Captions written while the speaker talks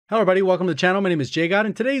Hello everybody, welcome to the channel. My name is JGOD.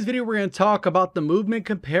 In today's video, we're going to talk about the movement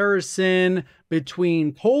comparison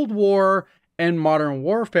between Cold War and Modern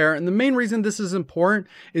Warfare. And the main reason this is important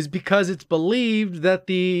is because it's believed that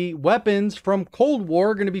the weapons from Cold War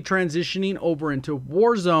are going to be transitioning over into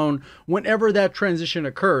Warzone whenever that transition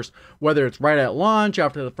occurs, whether it's right at launch,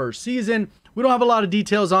 after the first season. We don't have a lot of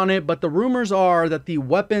details on it, but the rumors are that the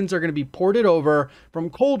weapons are going to be ported over from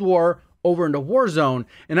Cold War over into Warzone,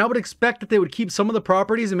 and I would expect that they would keep some of the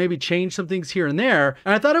properties and maybe change some things here and there.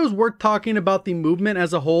 And I thought it was worth talking about the movement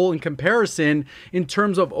as a whole in comparison in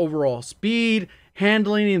terms of overall speed,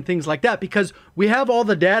 handling, and things like that, because we have all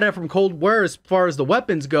the data from Cold War as far as the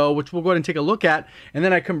weapons go, which we'll go ahead and take a look at. And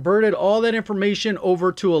then I converted all that information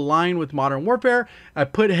over to align with Modern Warfare. I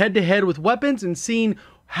put head to head with weapons and seen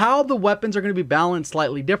how the weapons are going to be balanced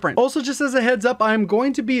slightly different. Also, just as a heads up, I'm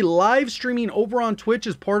going to be live streaming over on Twitch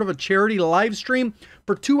as part of a charity live stream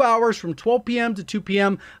for 2 hours from 12 p.m. to 2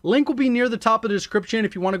 p.m. Link will be near the top of the description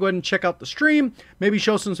if you want to go ahead and check out the stream, maybe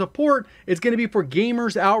show some support. It's going to be for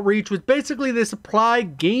Gamers Outreach, which basically they supply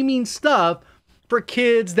gaming stuff for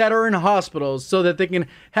kids that are in hospitals so that they can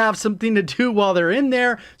have something to do while they're in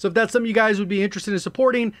there. So if that's something you guys would be interested in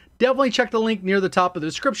supporting, definitely check the link near the top of the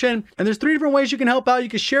description. And there's 3 different ways you can help out. You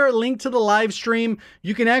can share a link to the live stream.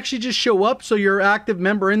 You can actually just show up so you're an active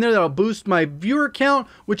member in there. That'll boost my viewer count,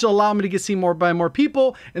 which will allow me to get seen more by more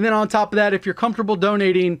people. And then on top of that, if you're comfortable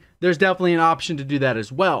donating, there's definitely an option to do that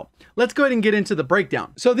as well. Let's go ahead and get into the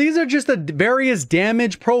breakdown. So these are just the various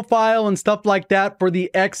damage profile and stuff like that for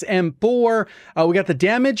the XM4. We got the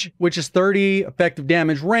damage, which is 30, effective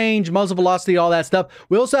damage range, muzzle velocity, all that stuff.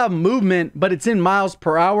 We also have movement, but it's in miles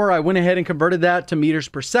per hour. I went ahead and converted that to meters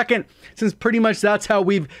per second, since pretty much that's how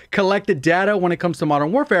we've collected data when it comes to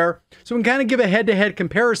Modern Warfare. So we can kind of give a head-to-head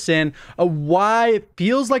comparison of why it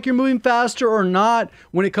feels like you're moving faster or not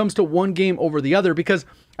when it comes to one game over the other, because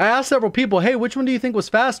I asked several people, hey, which one do you think was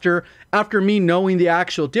faster, after me knowing the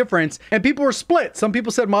actual difference? And people were split. Some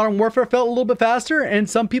people said Modern Warfare felt a little bit faster, and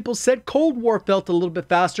some people said Cold War felt a little bit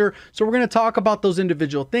faster. So we're going to talk about those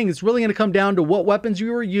individual things. It's really going to come down to what weapons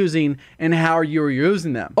you were using and how you were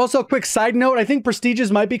using them. Also, a quick side note, I think Prestiges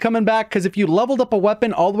might be coming back, because if you leveled up a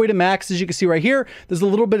weapon all the way to max, as you can see right here, there's a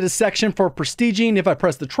little bit of a section for Prestiging. If I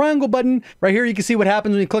press the triangle button right here, you can see what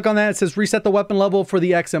happens when you click on that. It says reset the weapon level for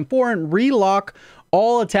the XM4 and relock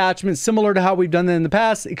all attachments, similar to how we've done that in the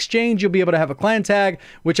past. Exchange, you'll be able to have a clan tag,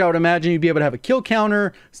 which I would imagine you'd be able to have a kill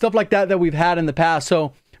counter, stuff like that we've had in the past.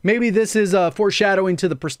 So maybe this is foreshadowing to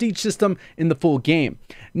the prestige system in the full game.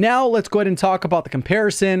 Now let's go ahead and talk about the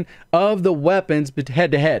comparison of the weapons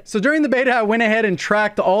head to head. So during the beta, I went ahead and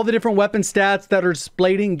tracked all the different weapon stats that are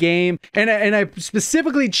displayed in game. And I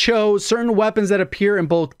specifically chose certain weapons that appear in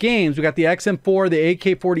both games. We got the XM4, the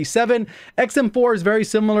AK-47. XM4 is very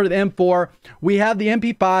similar to the M4. We have the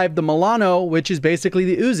MP5, the Milano, which is basically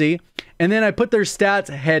the Uzi. And then I put their stats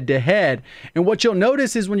head to head. And what you'll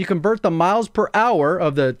notice is when you convert the miles per hour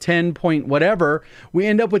of the 10 point whatever, we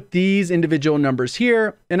end up with these individual numbers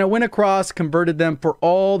here. And I went across, converted them for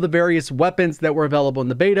all the various weapons that were available in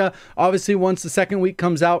the beta. Obviously, once the second week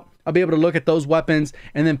comes out, I'll be able to look at those weapons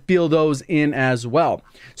and then fill those in as well.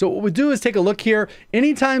 So what we do is take a look here.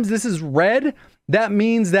 Anytime this is red, that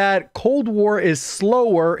means that Cold War is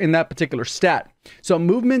slower in that particular stat. So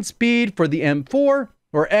movement speed for the M4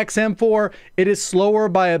 or XM4, it is slower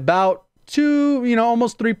by about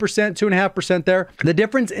almost 3%, 2.5% there. The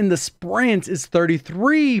difference in the sprint is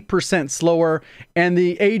 33% slower, and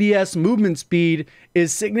the ADS movement speed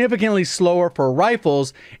is significantly slower for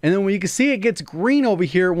rifles. And then when you can see, it gets green over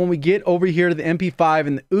here when we get over here to the MP5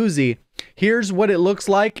 and the Uzi. Here's what it looks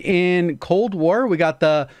like in Cold War. We got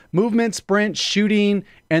the movement, sprint, shooting,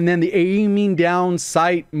 and then the aiming down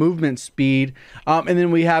sight movement speed. And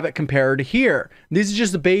then we have it compared to here. These are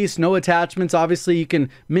just the base, no attachments. Obviously, you can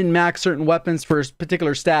min-max certain weapons for a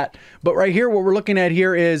particular stat. But right here, what we're looking at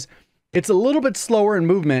here is it's a little bit slower in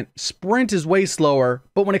movement. Sprint is way slower.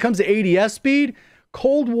 But when it comes to ADS speed,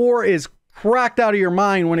 Cold War is cracked out of your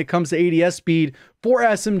mind when it comes to ADS speed for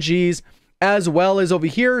SMGs. As well as over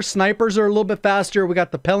here, snipers are a little bit faster. We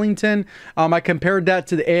got the Pellington. I compared that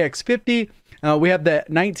to the AX50. We have the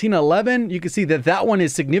 1911. You can see that that one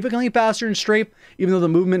is significantly faster in strafe, even though the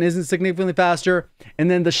movement isn't significantly faster. And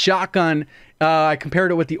then the shotgun, I compared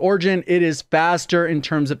it with the Origin. It is faster in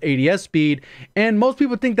terms of ADS speed. And most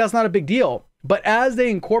people think that's not a big deal. But as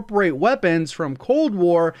they incorporate weapons from Cold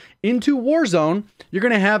War into Warzone, you're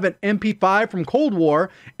going to have an MP5 from Cold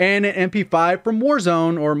War and an MP5 from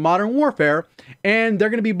Warzone or Modern Warfare. And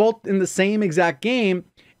they're going to be both in the same exact game.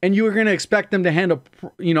 and you are going to expect them to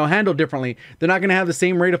handle differently. They're not going to have the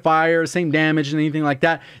same rate of fire, same damage, and anything like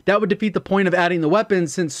that. That would defeat the point of adding the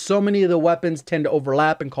weapons, since so many of the weapons tend to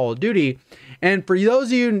overlap in Call of Duty. And for those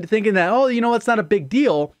of you thinking that, oh, it's not a big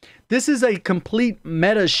deal, this is a complete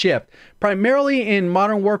meta shift. Primarily in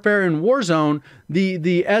Modern Warfare and Warzone,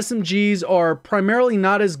 the SMGs are primarily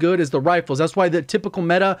not as good as the rifles. That's why the typical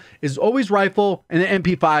meta is always rifle, and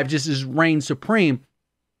the MP5 just is reign supreme.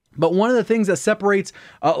 But one of the things that separates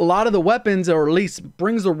a lot of the weapons, or at least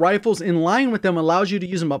brings the rifles in line with them, allows you to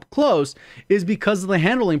use them up close, is because of the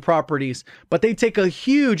handling properties. But they take a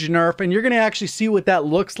huge nerf, and you're going to actually see what that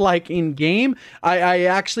looks like in game. I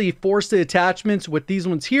actually forced the attachments with these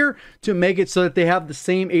ones here to make it so that they have the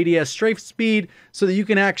same ADS strafe speed, so that you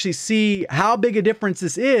can actually see how big a difference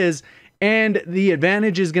this is. And the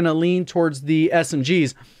advantage is going to lean towards the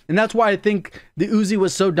SMGs. And that's why I think the Uzi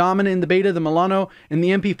was so dominant in the beta, the Milano, and the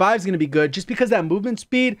MP5 is going to be good, just because that movement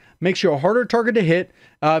speed makes you a harder target to hit.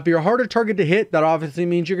 If you're a harder target to hit, that obviously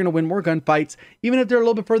means you're going to win more gunfights. Even if they're a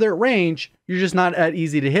little bit further at range, you're just not as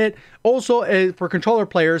easy to hit. Also, for controller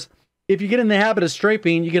players, if you get in the habit of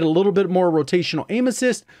strafing, you get a little bit more rotational aim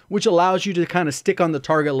assist, which allows you to kind of stick on the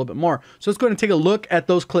target a little bit more. So let's go ahead and take a look at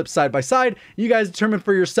those clips side by side. You guys determine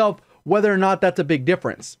for yourself whether or not that's a big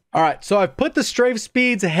difference. All right, so I've put the strafe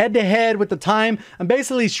speeds head to head with the time. I'm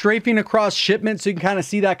basically strafing across shipments, so you can kind of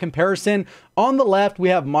see that comparison. On the left, we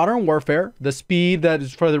have Modern Warfare, the speed that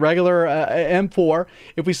is for the regular M4.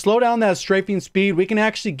 If we slow down that strafing speed, we can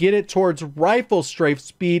actually get it towards rifle strafe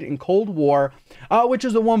speed in Cold War, which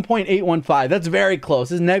is a 1.815. That's very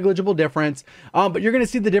close. It's a negligible difference, but you're going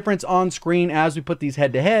to see the difference on screen as we put these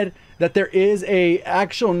head to head, that there is a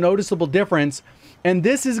actual noticeable difference. And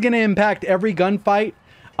this is going to impact every gunfight.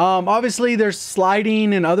 Obviously, there's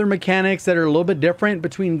sliding and other mechanics that are a little bit different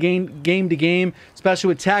between game to game, especially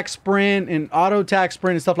with tac sprint and auto tac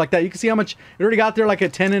sprint and stuff like that. You can see how much it already got there, like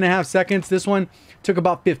at 10.5 seconds. This one took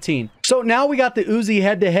about 15. So now we got the Uzi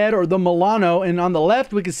head-to-head, or the Milano, and on the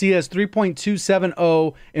left, we can see it as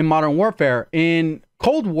 3.270 in Modern Warfare. In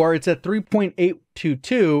Cold War, it's at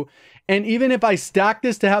 3.822. And even if I stack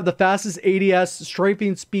this to have the fastest ADS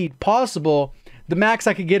strafing speed possible, the max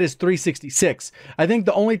I could get is 366. I think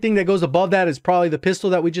the only thing that goes above that is probably the pistol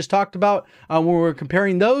that we just talked about when we were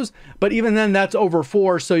comparing those. But even then, that's over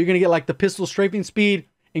 4. So you're going to get like the pistol strafing speed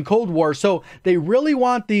in Cold War. So they really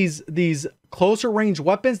want these closer range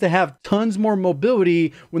weapons to have tons more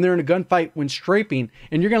mobility when they're in a gunfight when strafing.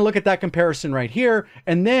 And you're going to look at that comparison right here.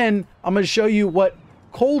 And then I'm going to show you what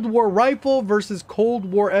Cold War rifle versus Cold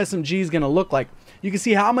War SMG is going to look like. You can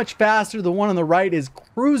see how much faster the one on the right is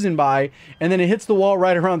cruising by, and then it hits the wall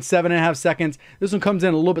right around 7.5 seconds. This one comes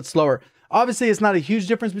in a little bit slower. Obviously, it's not a huge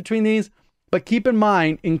difference between these, but keep in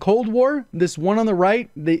mind, in Cold War, this one on the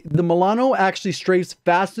right, the Milano actually strafes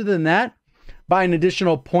faster than that by an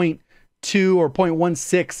additional 0.2 or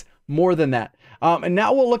 0.16 more than that. And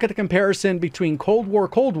now we'll look at the comparison between Cold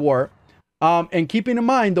War, and keeping in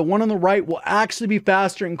mind, the one on the right will actually be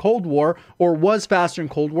faster in Cold War, or was faster in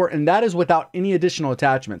Cold War, and that is without any additional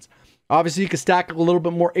attachments. Obviously, you can stack a little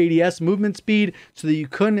bit more ADS movement speed so that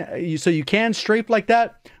you can strafe like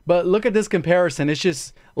that. But look at this comparison. It's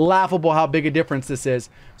just laughable how big a difference this is.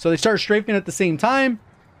 So they start strafing at the same time.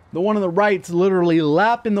 The one on the right's literally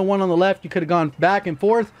lapping the one on the left. You could have gone back and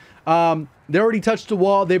forth. They already touched the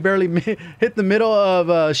wall. They barely hit the middle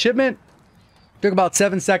of shipment. Took about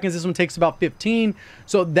 7 seconds. This one takes about 15.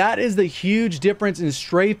 So that is the huge difference in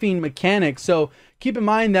strafing mechanics. So keep in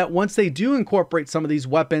mind that once they do incorporate some of these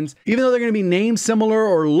weapons, even though they're going to be named similar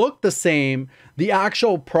or look the same, the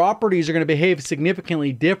actual properties are going to behave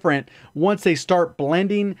significantly different once they start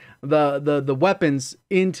blending the weapons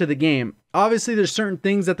into the game. Obviously, there's certain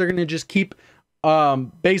things that they're going to just keep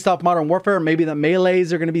based off Modern Warfare. Maybe the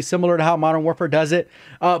melees are going to be similar to how Modern Warfare does it.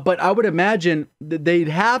 But I would imagine that they'd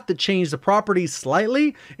have to change the properties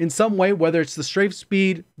slightly in some way, whether it's the strafe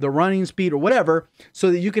speed, the running speed, or whatever, so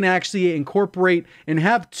that you can actually incorporate and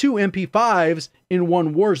have 2 MP5s in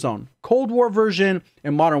one Warzone, Cold War version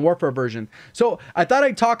and Modern Warfare version. So I thought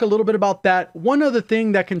I'd talk a little bit about that. One other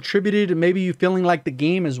thing that contributed to maybe you feeling like the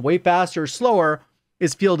game is way faster or slower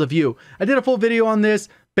is field of view. I did a full video on this.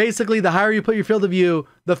 Basically, the higher you put your field of view,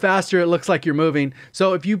 the faster it looks like you're moving.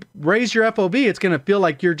 So if you raise your FOV, it's going to feel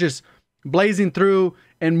like you're just blazing through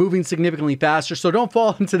and moving significantly faster. So don't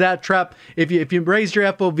fall into that trap. If you raise your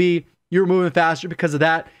FOV, you're moving faster because of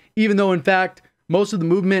that, even though in fact, most of the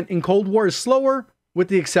movement in Cold War is slower, with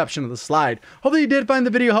the exception of the slide. Hopefully you did find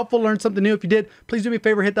the video helpful, learn something new. If you did, please do me a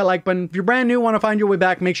favor, hit that like button. If you're brand new, want to find your way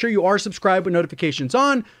back, make sure you are subscribed with notifications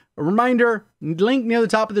on. A reminder, link near the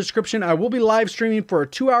top of the description, I will be live streaming for a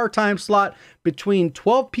 2-hour time slot between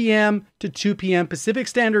 12 p.m. to 2 p.m. Pacific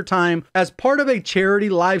Standard Time as part of a charity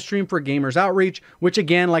live stream for Gamers Outreach, which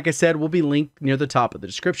again, like I said, will be linked near the top of the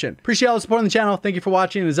description. Appreciate all the support on the channel. Thank you for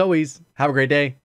watching. And as always, have a great day.